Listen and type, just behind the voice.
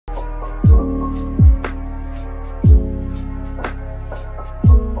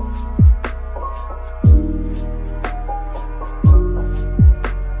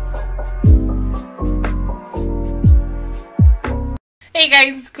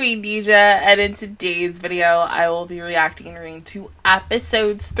guys, it's Queendija, and in today's video, I will be reacting and reading to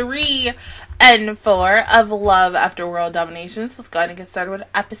episodes 3 and 4 of Love After World Domination. So let's go ahead and get started with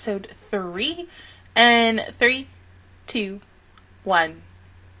episode 3. And 3, 2, 1,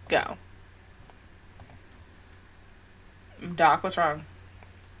 go. Doc, what's wrong?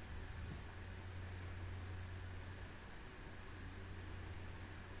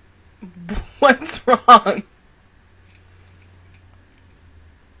 What's wrong?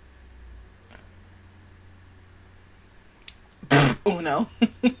 Uno.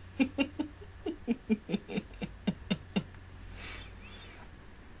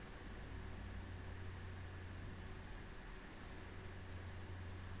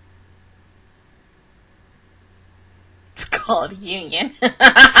 It's called Union.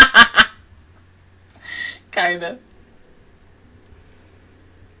 Kinda.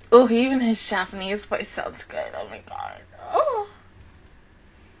 Oh, even his Japanese voice sounds good. Oh my god. Oh.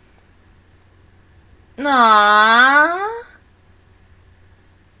 Aww.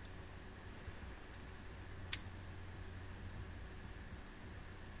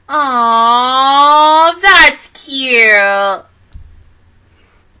 Aww, that's cute.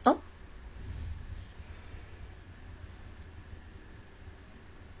 Oh.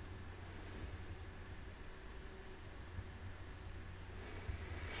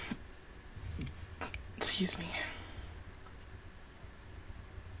 Excuse me.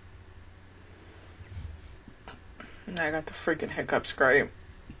 Now I got the freaking hiccups, great.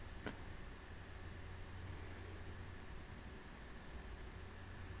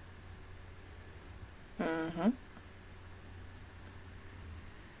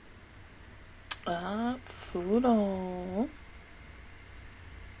 Fudo.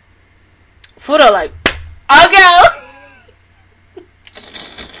 Fudo like, I'll go.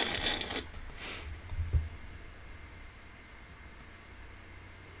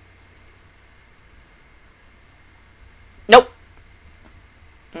 Nope.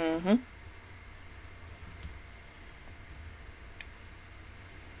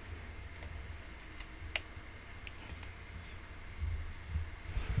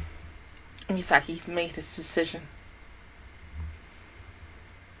 Misaki's made his decision.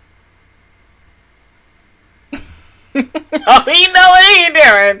 Oh, he know what he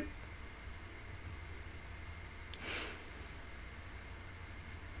doing.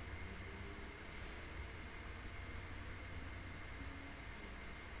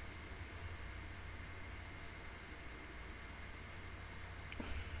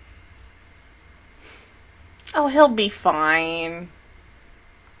 Oh, he'll be fine.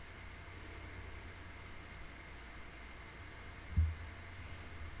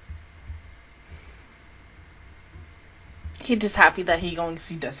 He just happy that he going to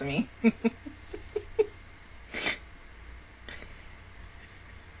see Decime.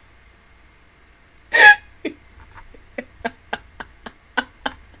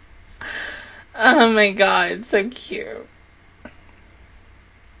 Oh my god, so cute.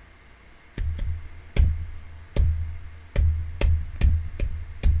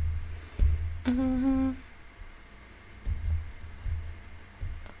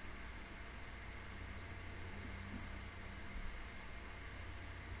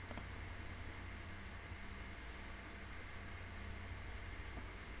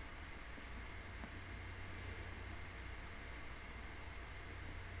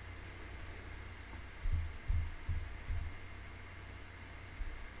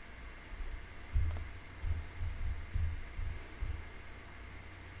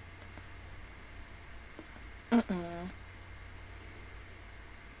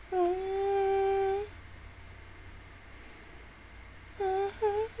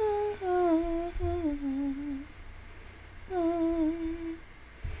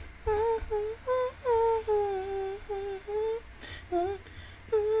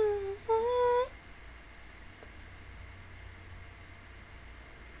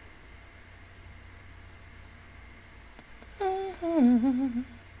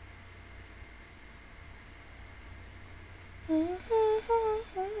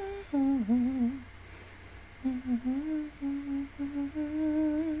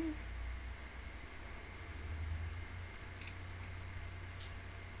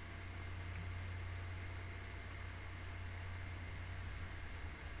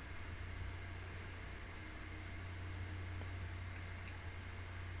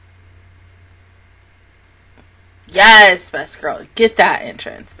 Yes, best girl. Get that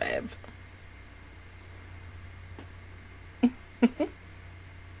entrance, babe.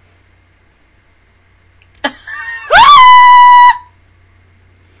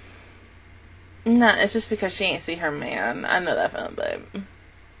 No, it's just because she ain't see her man. I know that feeling, babe.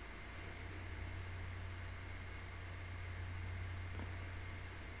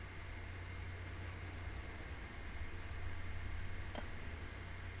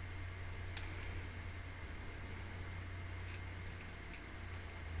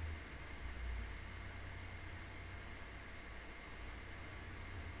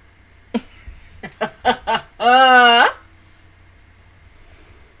 Oh.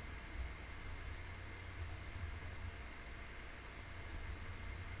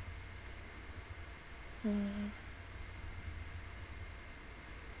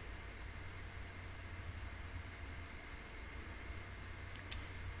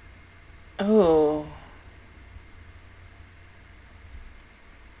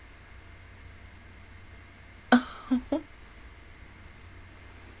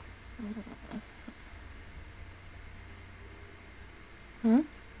 Hmm?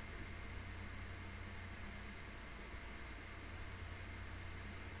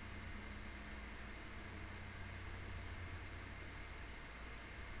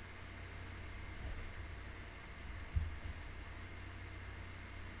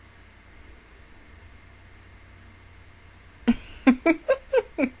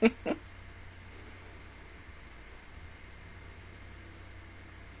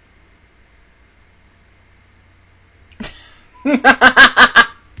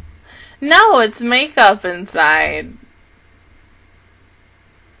 No, it's makeup inside.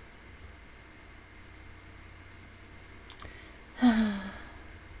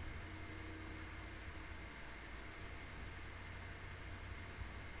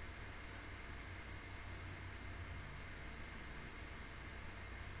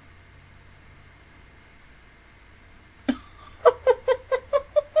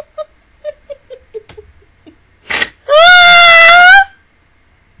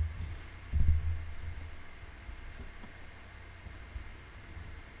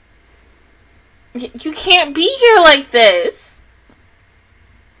 You can't be here like this.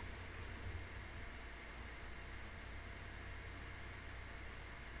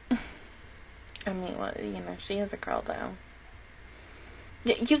 I mean, well, you know, she is a girl, though.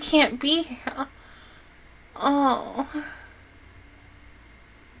 You can't be here. Oh.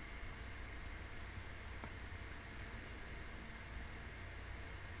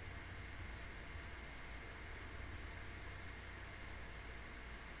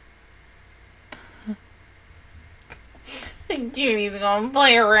 Judy's gonna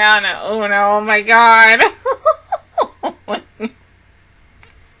play around at Uno. Oh my god.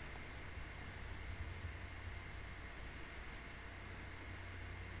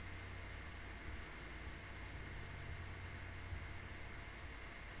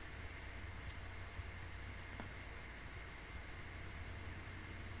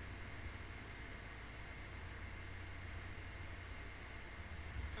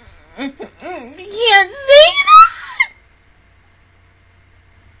 You can't say that.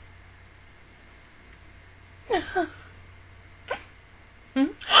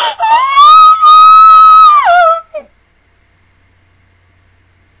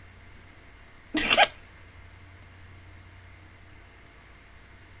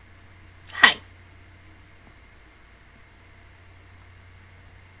 Hi.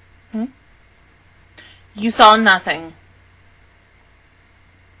 You saw nothing.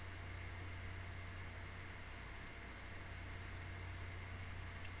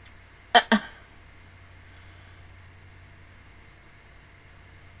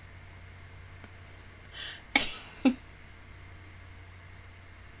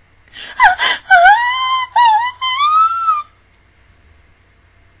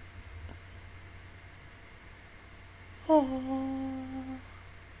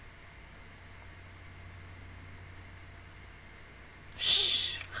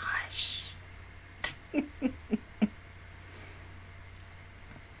 Shh, hush.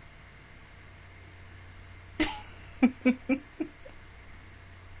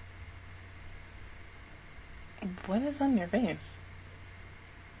 What is on your face?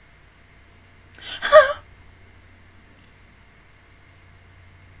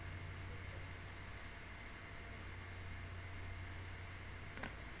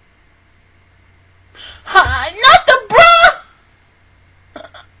 Not the bra!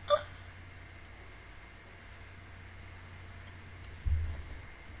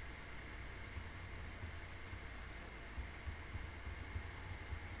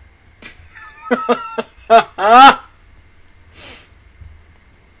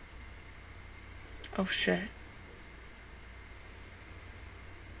 Oh shit.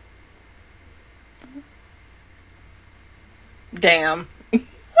 Damn.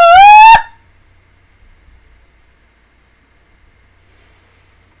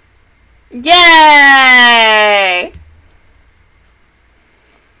 Yay!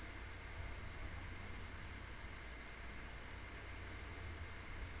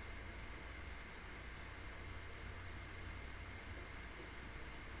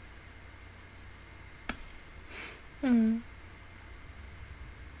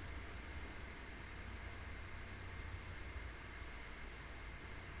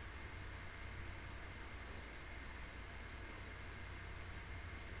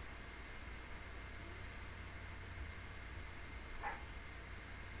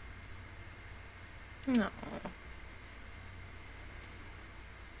 No.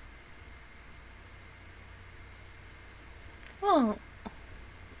 Oh.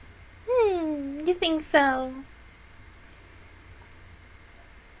 You think so?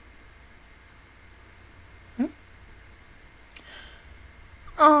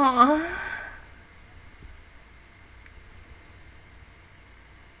 Aww.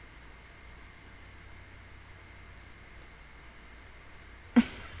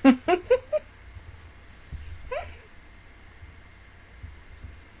 Yay.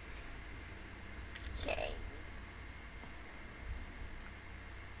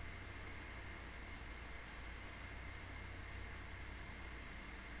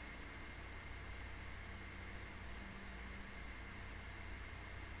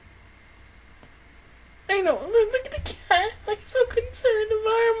 I know. Look at the cat. I'm so concerned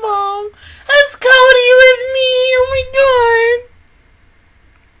about her mom. Has Cody with me? Oh my god.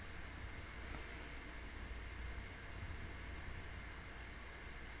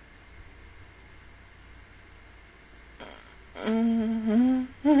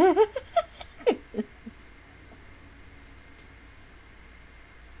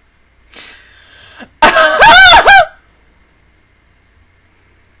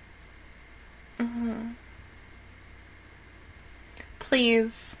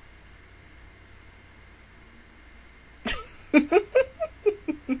 Please.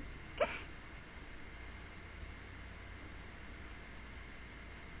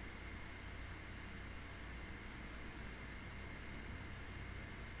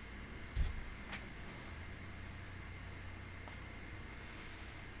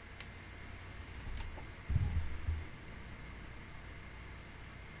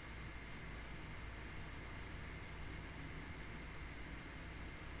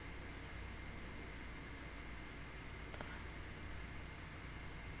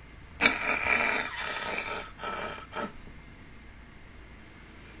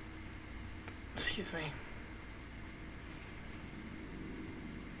 Excuse me.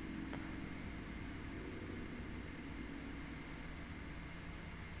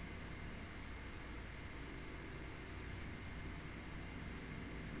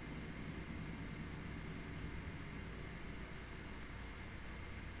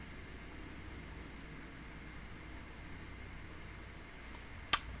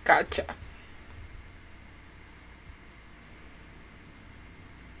 Gotcha.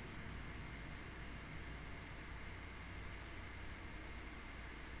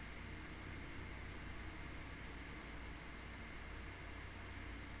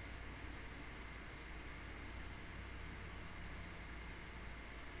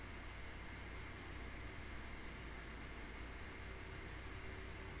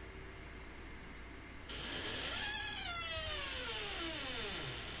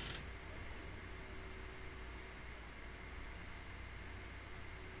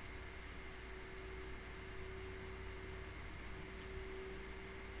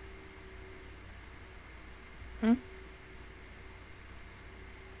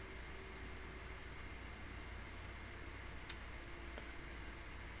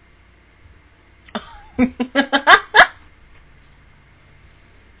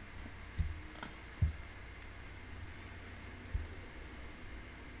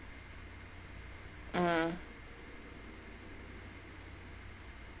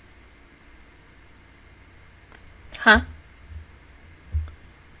 Huh?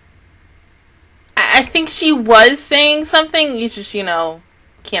 I think she was saying something. You just,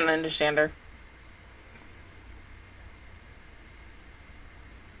 can't understand her.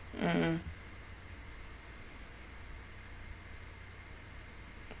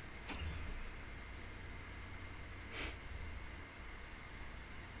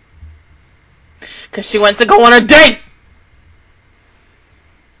 Because she wants to go on a date!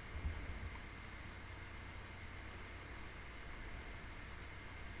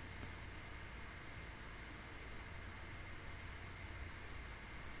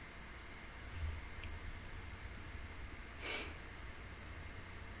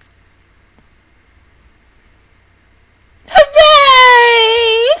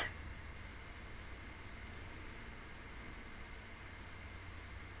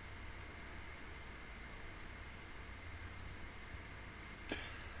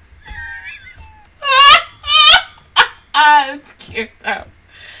 It's cute though.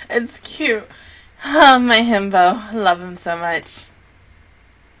 It's cute. Oh, my himbo. Love him so much.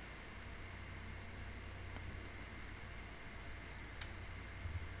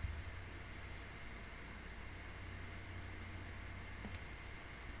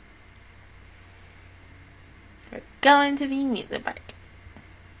 We're going to the amusement park.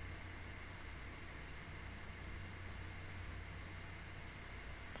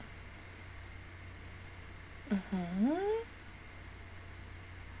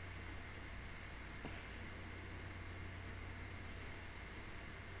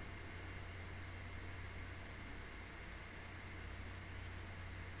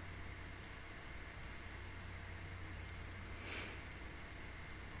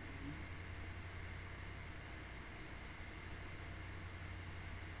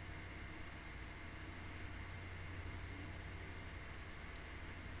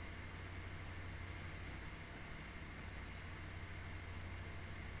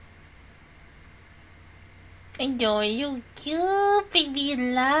 Enjoy you cute baby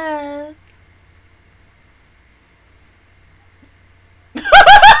love.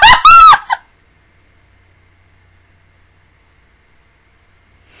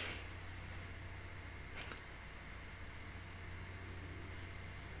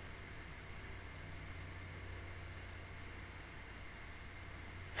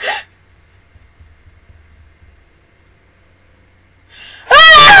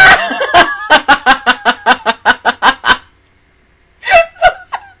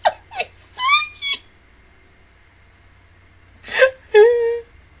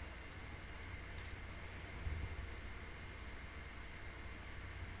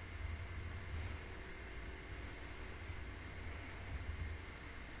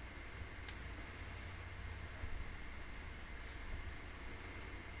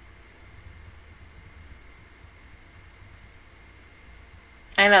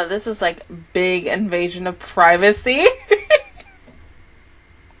 I know, this is like big invasion of privacy.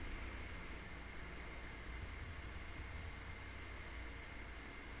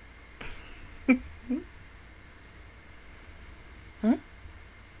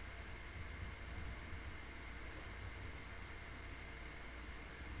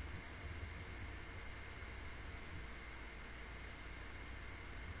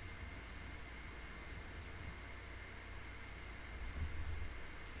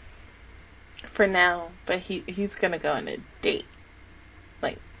 For now, but he's gonna go on a date.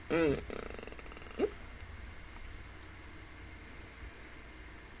 Like,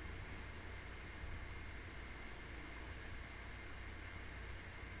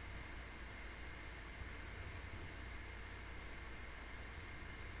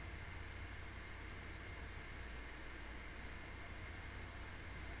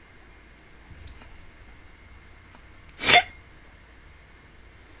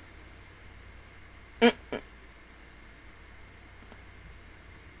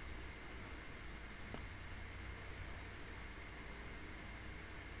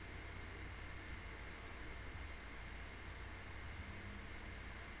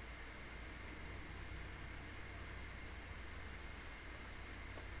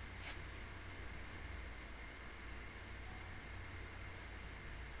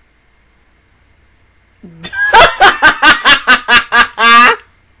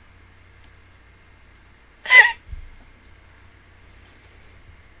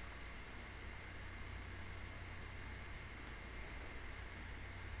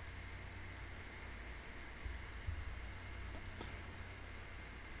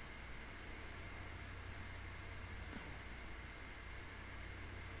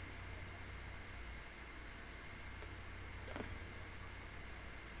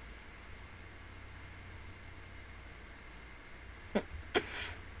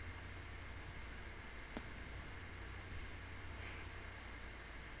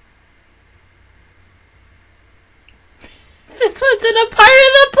 this wasn't a part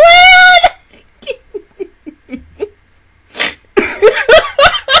of the plan!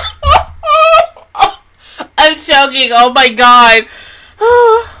 I'm choking, oh my god.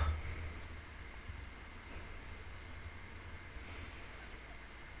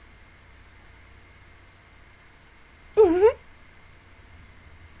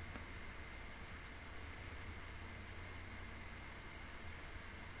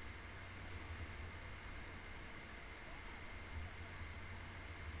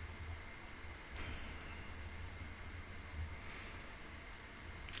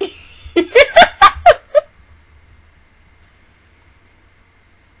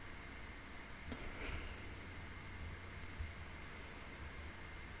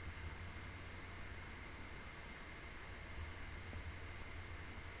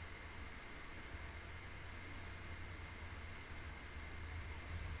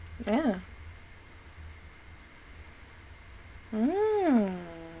 Yeah.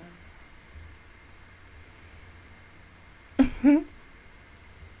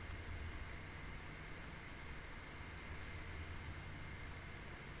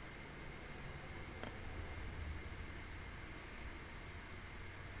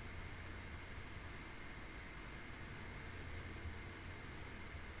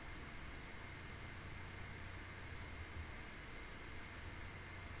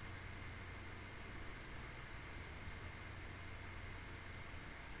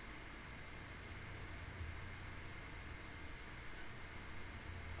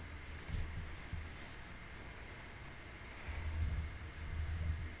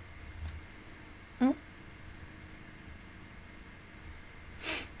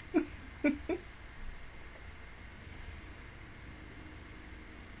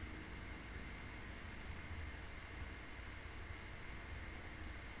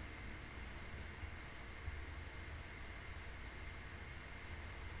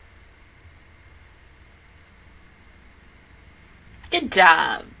 Good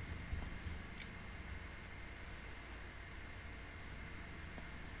job.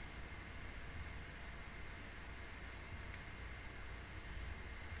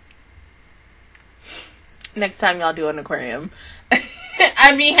 Next time y'all do an aquarium.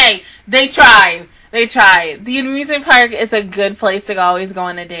 I mean, hey, they tried. They tried. The amusement park is a good place to always go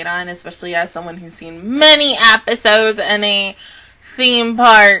on a date on, especially as someone who's seen many episodes in a theme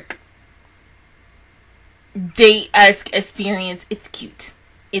park date-esque experience. It's cute.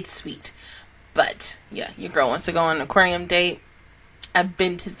 It's sweet. But, yeah, your girl wants to go on an aquarium date. I've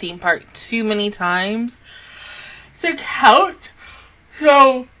been to the theme park too many times to count.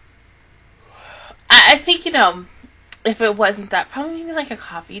 So, I think, you know, if it wasn't that, probably maybe like a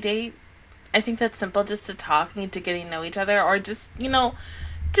coffee date. I think that's simple, just to talk and to getting to know each other, or just, you know,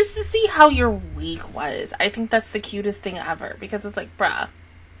 just to see how your week was. I think that's the cutest thing ever, because it's like, bruh,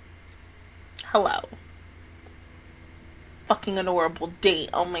 hello. Fucking adorable date.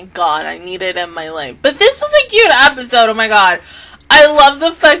 Oh my god, I need it in my life. But this was a cute episode, oh my god. I love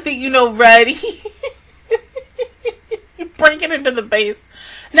the fact that, you know, Reddy breaking into the base.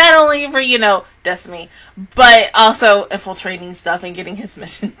 Not only for, you know, Destiny, but also infiltrating stuff and getting his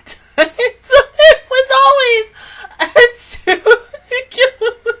mission done. So it was always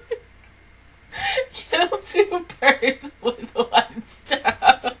kill two birds with one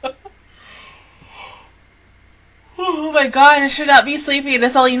stone. Oh my god, I should not be sleeping.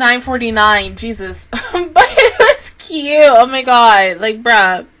 It's only 9:49. Jesus. But it was cute. Oh my god. Like,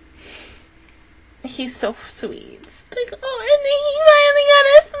 bruh. He's so sweet. Like, oh, and then he finally got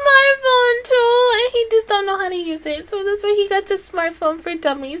a smartphone too, and he just don't know how to use it. So that's why he got the smartphone for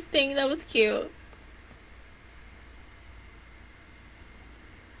dummies thing. That was cute.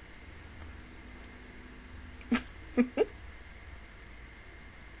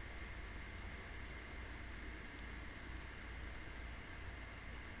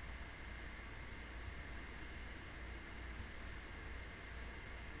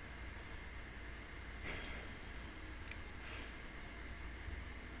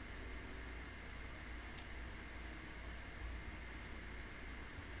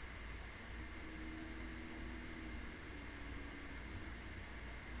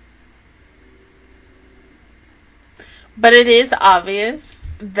 But it is obvious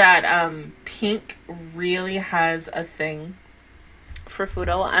that Pink really has a thing for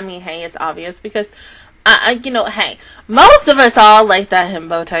Fudo. I mean, hey, it's obvious because, you know, hey, most of us all like that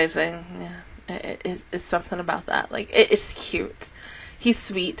himbo type thing. Yeah, it's something about that. Like, it's cute. He's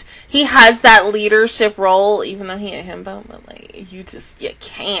sweet. He has that leadership role, even though he a himbo. But, like, you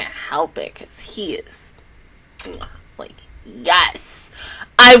can't help it because he is, like, yes.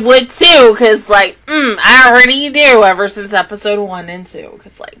 I would too, because, like, I already do ever since episode 1 and 2.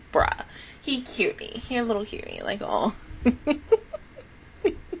 Because, like, bruh, he cutie. He a little cutie. Like, oh.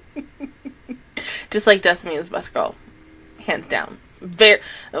 Just like Destiny's best girl. Hands down. Very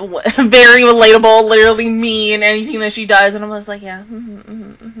relatable. Literally me and anything that she does. And I'm just like, yeah. Like,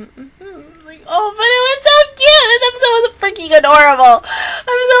 oh, but it was so cute. This episode was freaking adorable.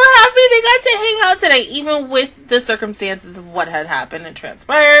 I'm so happy they got to hang out today. Even with the circumstances of what had happened and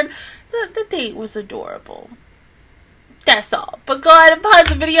transpired. The date was adorable. That's all. But go ahead and pause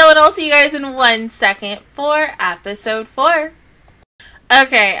the video and I'll see you guys in 1 second for episode 4.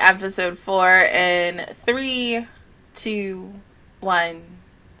 Okay, episode 4 in 3, 2, 1,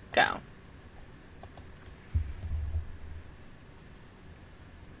 go.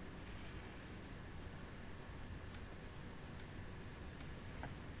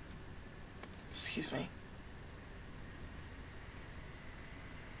 Excuse me.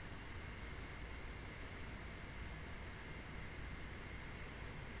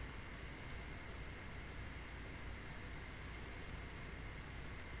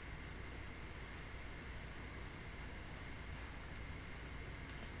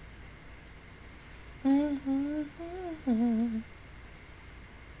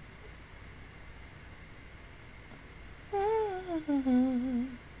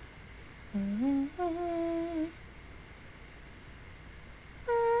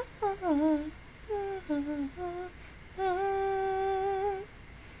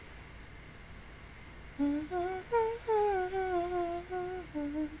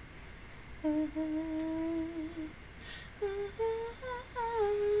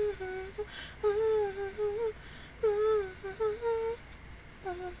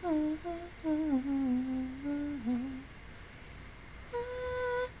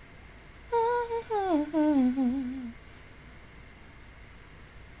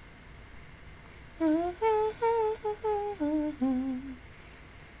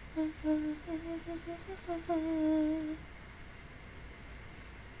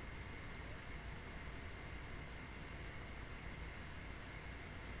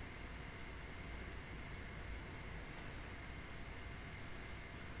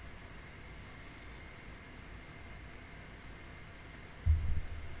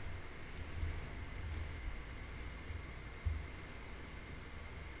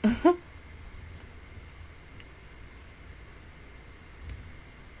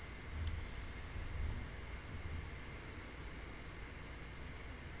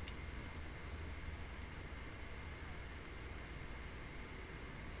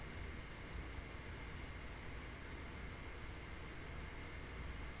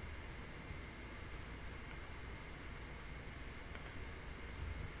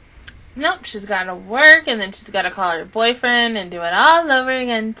 Nope, she's got to work, and then she's got to call her boyfriend and do it all over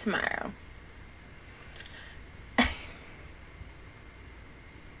again tomorrow.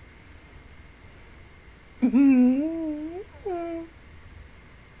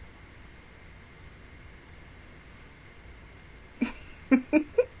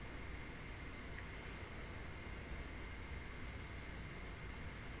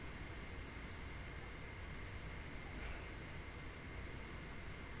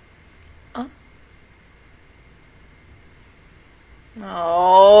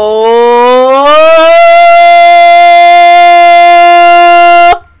 Oh!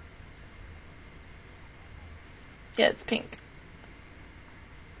 Yeah, it's pink.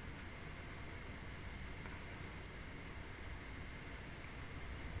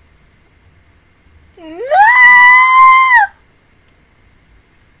 No!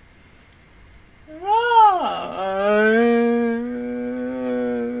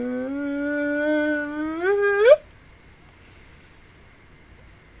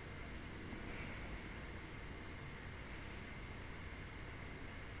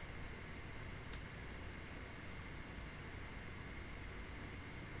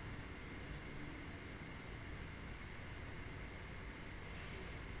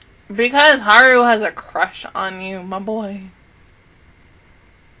 Because Haru has a crush on you, my boy.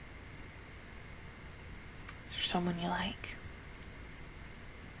 Is there someone you like?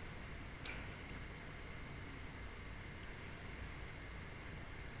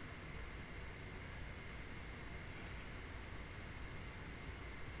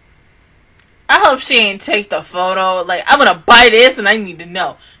 I hope she ain't take the photo. Like, I'm gonna buy this and I need to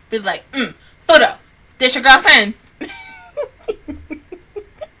know. Be like, photo. This your girlfriend?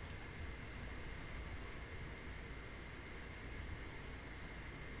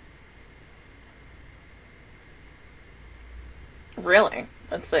 Really?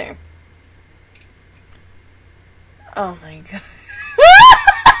 Let's see. Oh my god.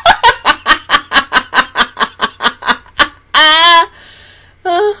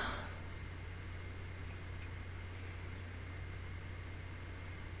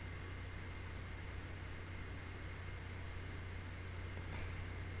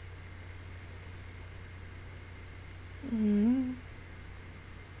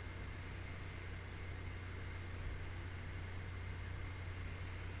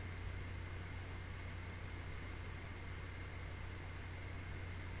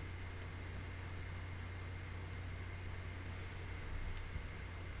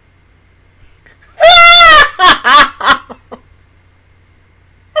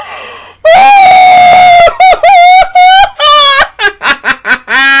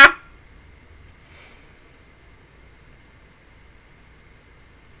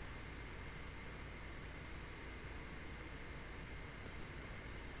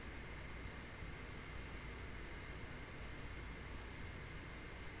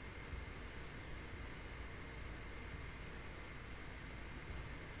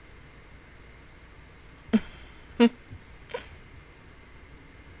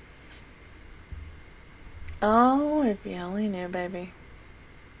 Oh, if you only knew, baby.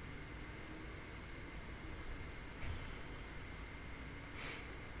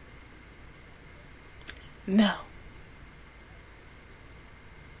 No.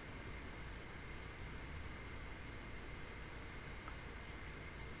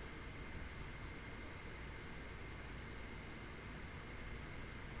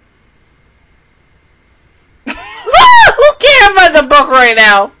 Who cares about the book right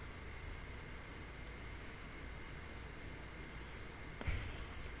now?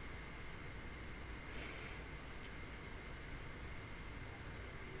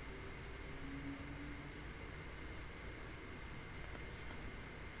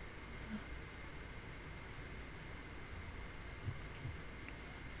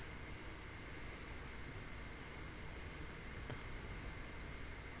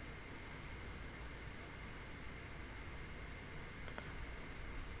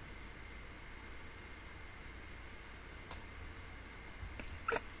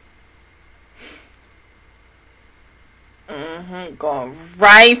 Going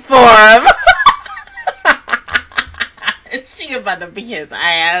right for him. She about to beat his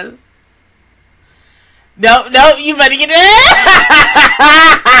ass. Nope, you better get it.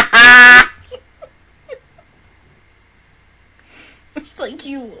 Like,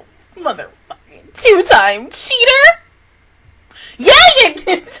 you motherfucking two-time cheater. Yeah,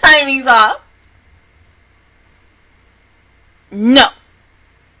 your timing's off. No.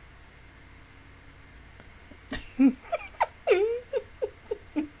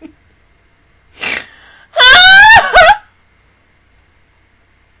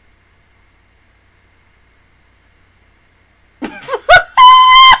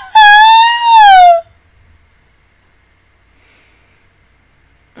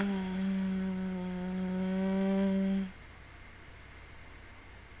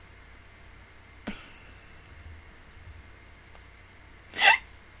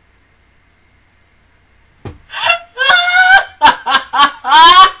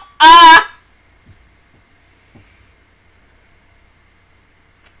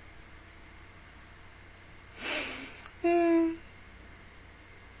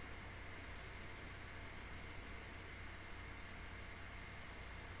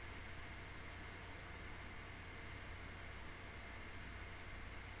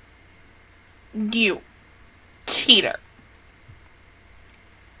 You cheater.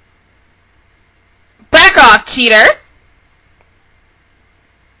 Back off, cheater.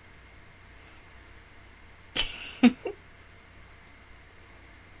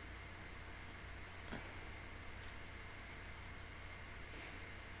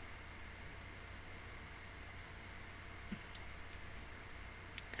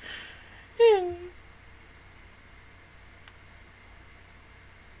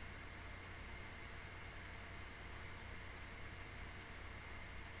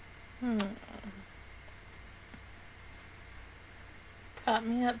 Got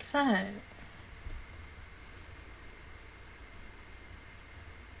me upset.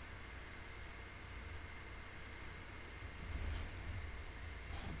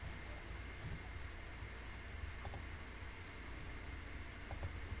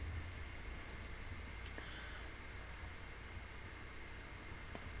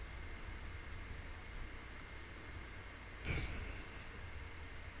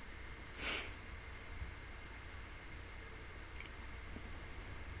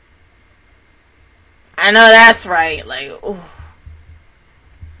 I know that's right. Like, ooh.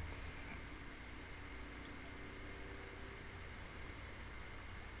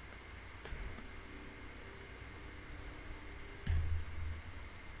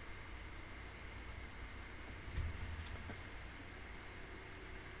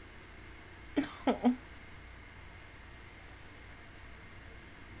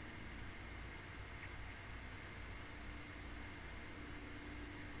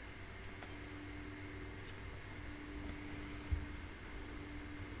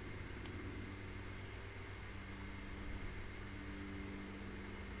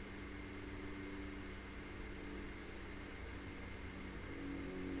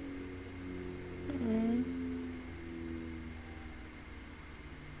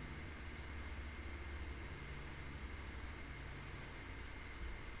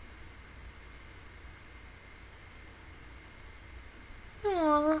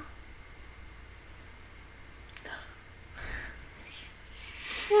 Aww.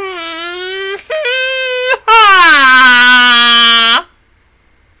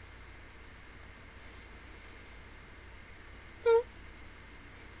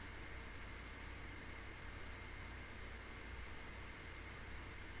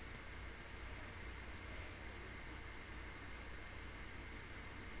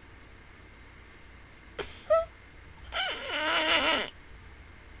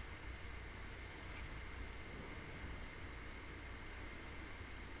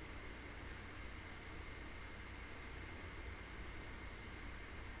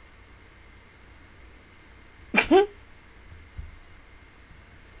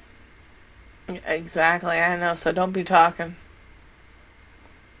 Exactly, I know, so don't be talking.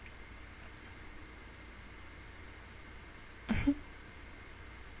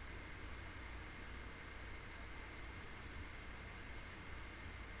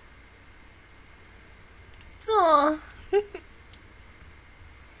 Aww.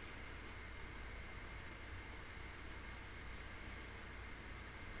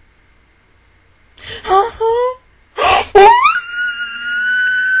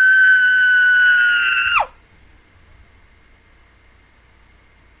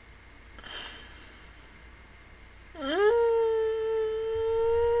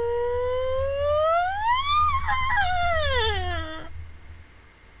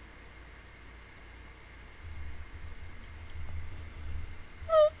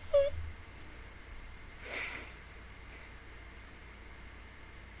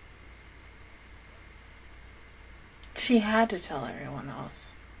 She had to tell everyone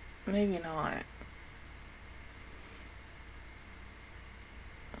else. Maybe not.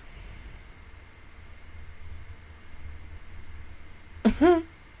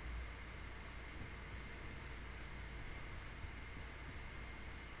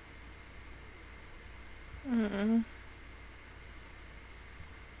 Mm-mm.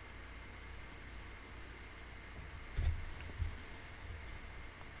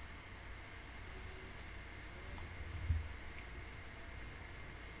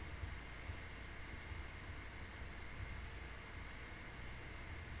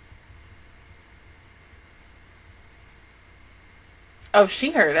 Oh,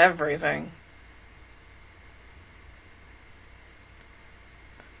 she heard everything.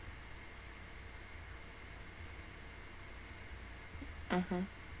 Mm-hmm.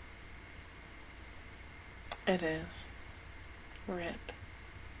 It is. Rip.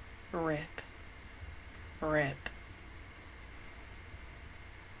 Rip. Rip.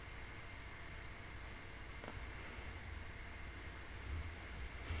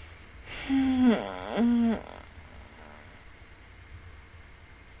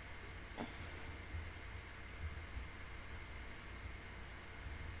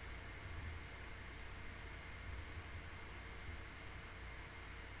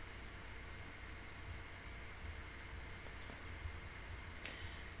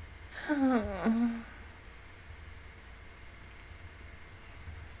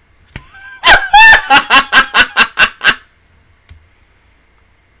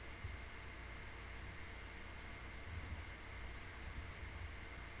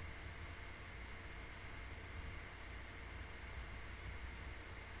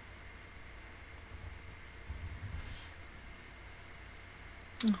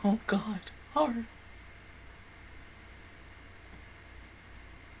 Oh God, hard.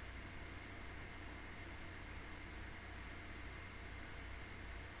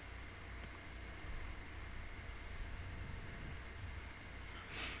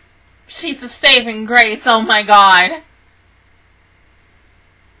 She's a saving grace, oh my God.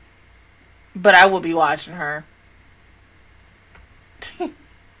 But I will be watching her.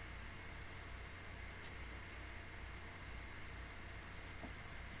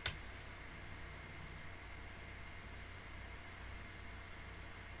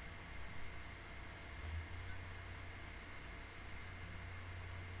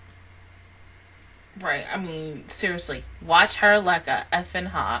 Right, I mean, seriously, watch her like a effing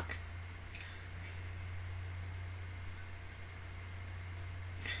hawk.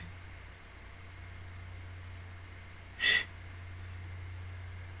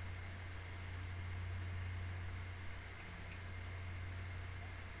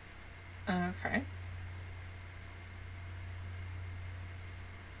 Okay.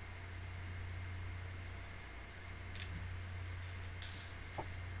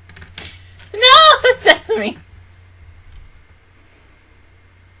 No, that's me.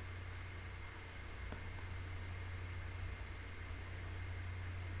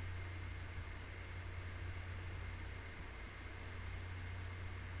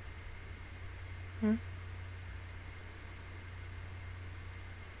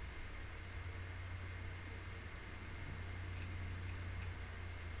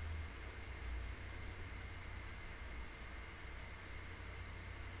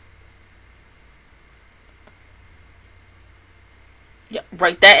 Yeah,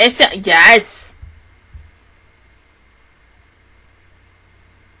 right there. It's yes.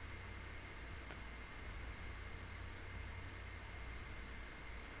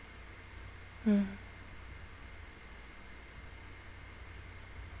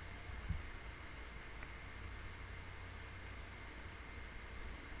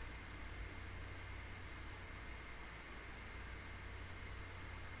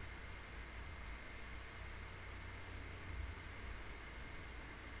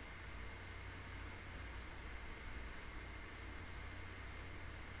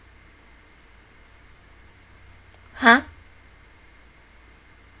 Huh?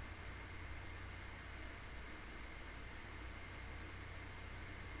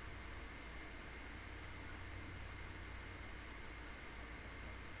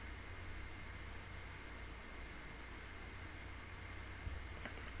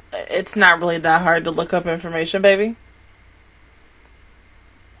 It's not really that hard to look up information, baby.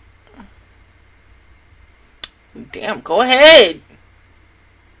 Damn, go ahead.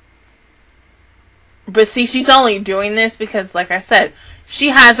 But see, she's only doing this because, like I said, she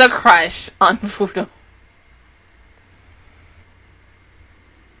has a crush on Fudo.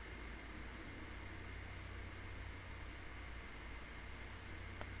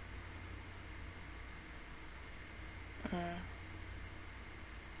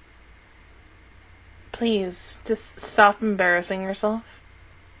 Please, just stop embarrassing yourself.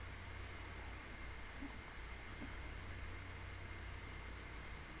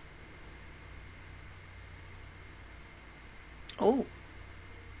 Oh.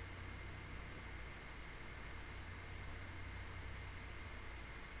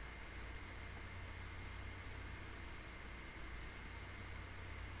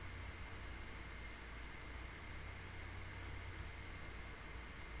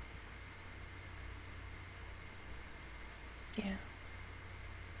 Yeah.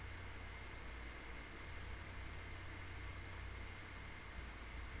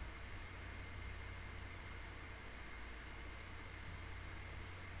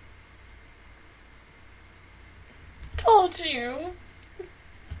 Told you.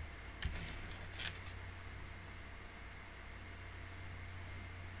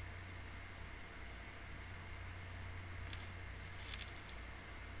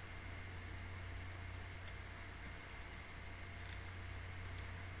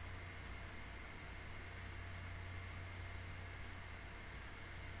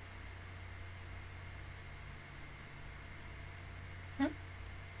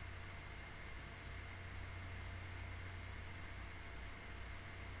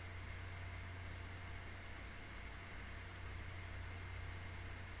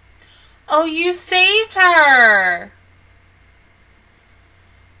 Oh, you saved her.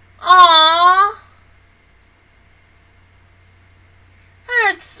 Aww.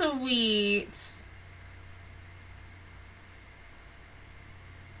 That's sweet.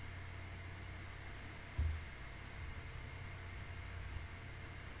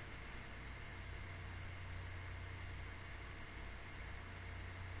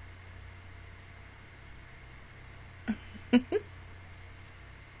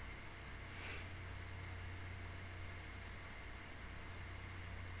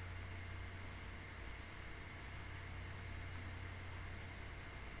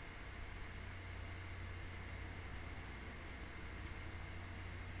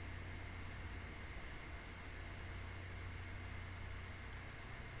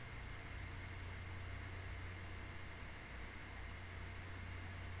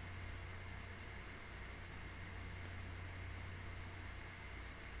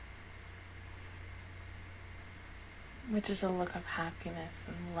 Which is a look of happiness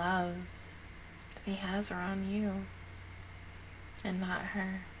and love that he has around you and not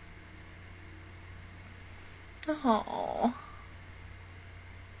her. Oh.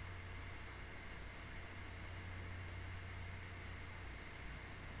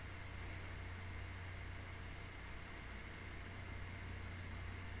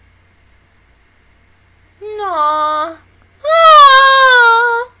 Aww. Aww.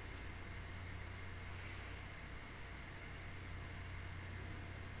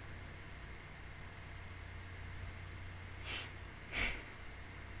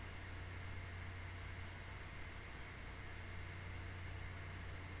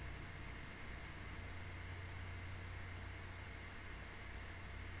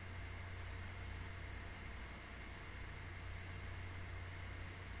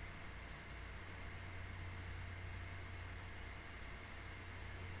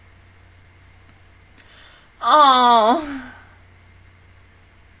 Oh.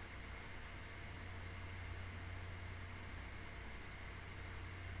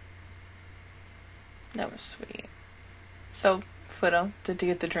 That was sweet. So, Fudo, did you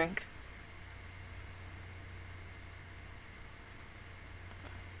get the drink?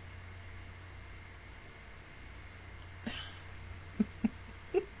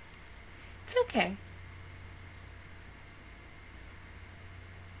 It's okay.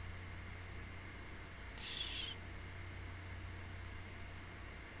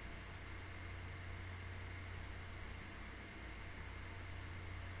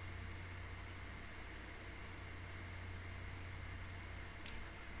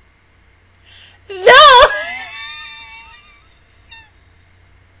 No!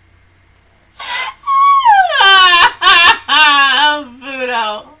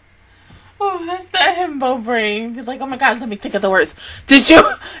 Fudo. Oh, that's that himbo brain. Be like, oh my god, let me think of the words. Did you?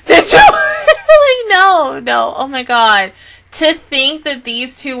 Like, no. Oh my god. To think that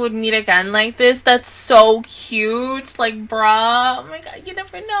these two would meet again like this, that's so cute. Like, bruh. Oh my god, you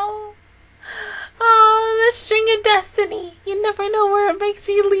never know. Oh, the string of destiny. You never know where it makes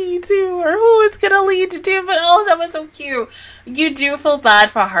you lead to or who it's gonna lead you to. But oh, that was so cute. You do feel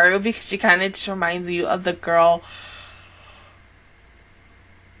bad for Haru because she kind of just reminds you of the girl,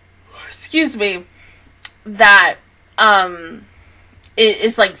 excuse me, that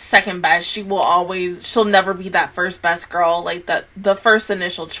is like second best. She'll never be that first best girl, like the first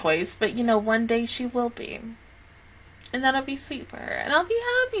initial choice. But you know, one day she will be. And that'll be sweet for her. And I'll be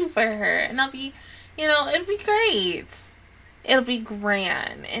happy for her. And I'll be, it'll be great. It'll be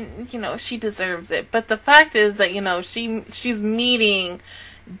grand. And, she deserves it. But the fact is that, she's meeting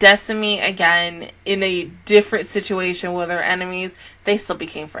Decimy again in a different situation with her enemies. They still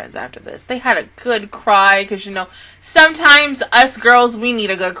became friends after this. They had a good cry. Because, sometimes us girls, we need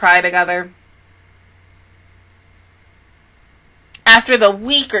a good cry together. After the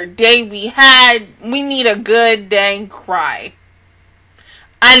week or day we had, we need a good dang cry.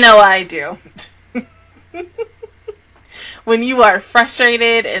 I know I do. When you are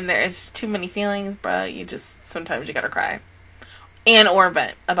frustrated and there's too many feelings, bruh, sometimes you gotta cry. And or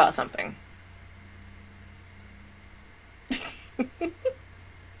vent about something.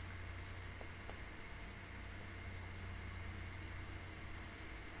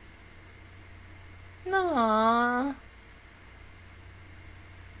 Aww.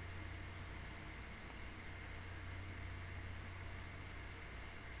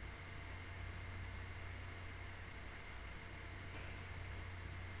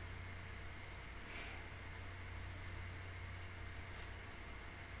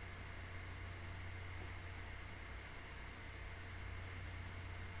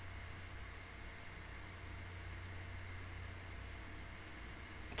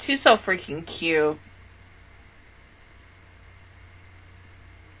 She's so freaking cute.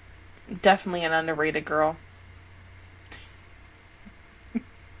 Definitely an underrated girl.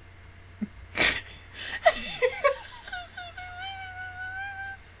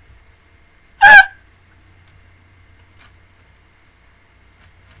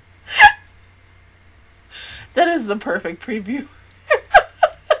 That is the perfect preview.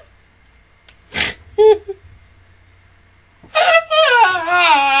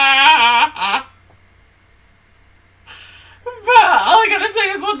 All I gotta say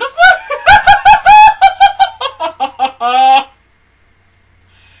is, what the fuck?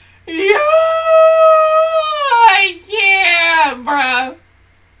 Yo, I can't, bruh.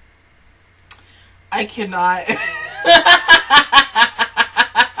 I cannot.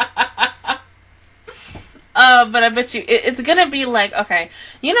 But I bet you it's gonna be like, okay,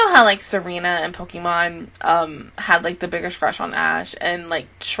 you know how like Serena and Pokemon had like the bigger crush on Ash and like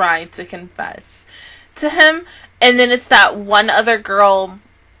tried to confess to him, and then it's that one other girl.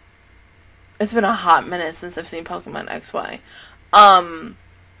 It's been a hot minute since I've seen Pokemon XY,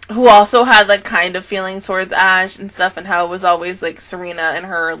 who also had like kind of feelings towards Ash and stuff, and how it was always like Serena and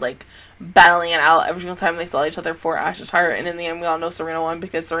her like battling it out every single time they saw each other for Ash's heart, and in the end we all know Serena won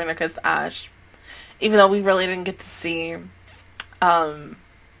because Serena kissed Ash. Even though we really didn't get to see the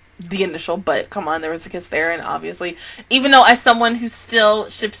initial, but come on, there was a kiss there, and obviously, even though as someone who still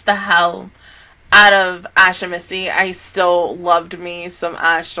ships the hell out of Ash and Misty, I still loved me some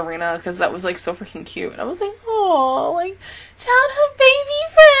Ash Serena, because that was like so freaking cute. And I was like, oh, like childhood baby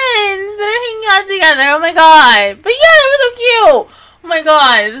friends that are hanging out together. Oh my god. But yeah, it was so cute. Oh my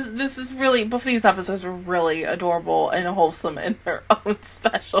god, this is really, both of these episodes were really adorable and wholesome in their own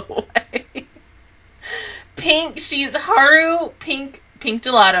special way. Pink, she's Haru, pink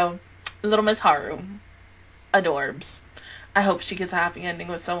gelato, Little Miss Haru, adorbs. I hope she gets a happy ending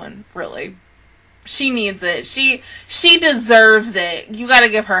with someone, really. She needs it. She deserves it. You gotta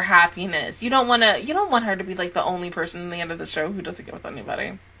give her happiness. You don't want her to be like the only person in the end of the show who doesn't get with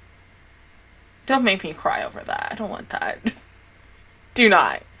anybody. Don't make me cry over that. I don't want that. Do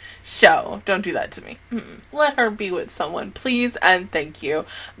not. Don't do that to me. Let her be with someone, please and thank you.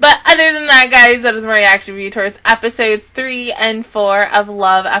 But other than that, guys, that is my reaction view towards episodes 3 and 4 of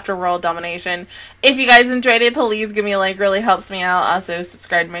Love After World Domination. If you guys enjoyed it, please give me a like. Really helps me out. Also,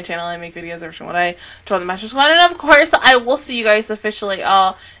 subscribe to my channel. I make videos every single day. Join the Master Squad. And of course, I will see you guys officially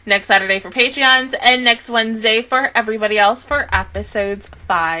all next Saturday for Patreons and next Wednesday for everybody else for episodes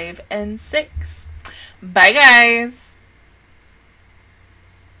 5 and 6. Bye, guys.